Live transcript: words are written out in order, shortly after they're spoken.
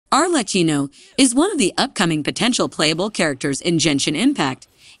Arlecchino is one of the upcoming potential playable characters in Genshin Impact.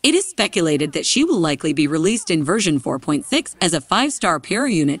 It is speculated that she will likely be released in version 4.6 as a 5-star pure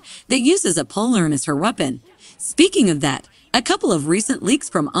unit that uses a polearm as her weapon. Speaking of that, a couple of recent leaks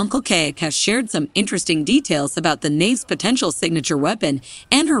from Uncle K have shared some interesting details about the Knave's potential signature weapon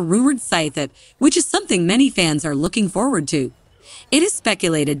and her rumored Scythe, which is something many fans are looking forward to. It is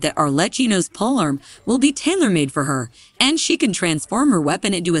speculated that Arlecchino's polearm will be tailor-made for her, and she can transform her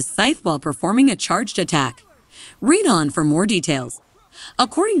weapon into a scythe while performing a charged attack. Read on for more details.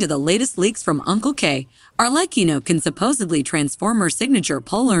 According to the latest leaks from Uncle K, Arlecchino can supposedly transform her signature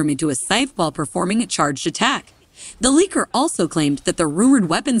polearm into a scythe while performing a charged attack. The leaker also claimed that the rumored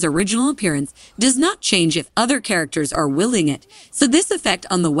weapon's original appearance does not change if other characters are wielding it, so this effect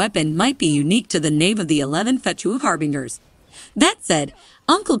on the weapon might be unique to the Knave of the 11 Fatu Harbingers. That said,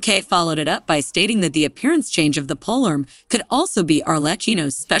 Uncle K followed it up by stating that the appearance change of the polearm could also be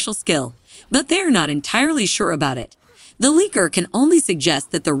Arlecchino's special skill, but they are not entirely sure about it. The leaker can only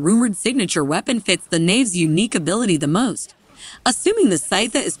suggest that the rumored signature weapon fits the Knave's unique ability the most. Assuming the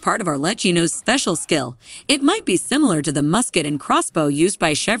Scythe is part of Arlecchino's special skill, it might be similar to the musket and crossbow used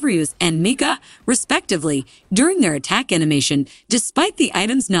by Chevreuse and Mika, respectively, during their attack animation, despite the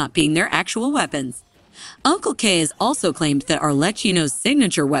items not being their actual weapons. Uncle K has also claimed that Arlecchino's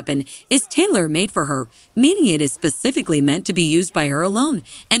signature weapon is tailor-made for her, meaning it is specifically meant to be used by her alone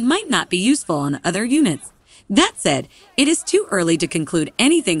and might not be useful on other units. That said, it is too early to conclude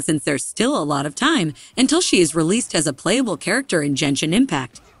anything since there's still a lot of time until she is released as a playable character in Genshin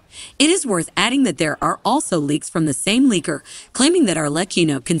Impact. It is worth adding that there are also leaks from the same leaker claiming that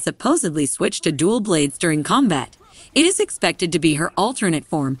Arlecchino can supposedly switch to dual blades during combat. It is expected to be her alternate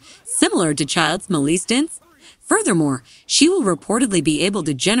form, similar to Child's Melistin's. Furthermore, she will reportedly be able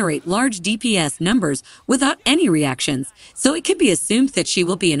to generate large DPS numbers without any reactions, so it can be assumed that she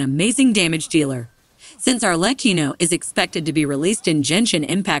will be an amazing damage dealer. Since Arlecchino is expected to be released in Genshin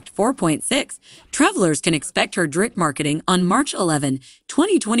Impact 4.6, travelers can expect her direct marketing on March 11,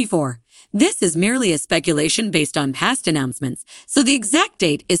 2024. This is merely a speculation based on past announcements, so the exact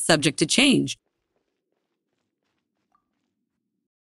date is subject to change.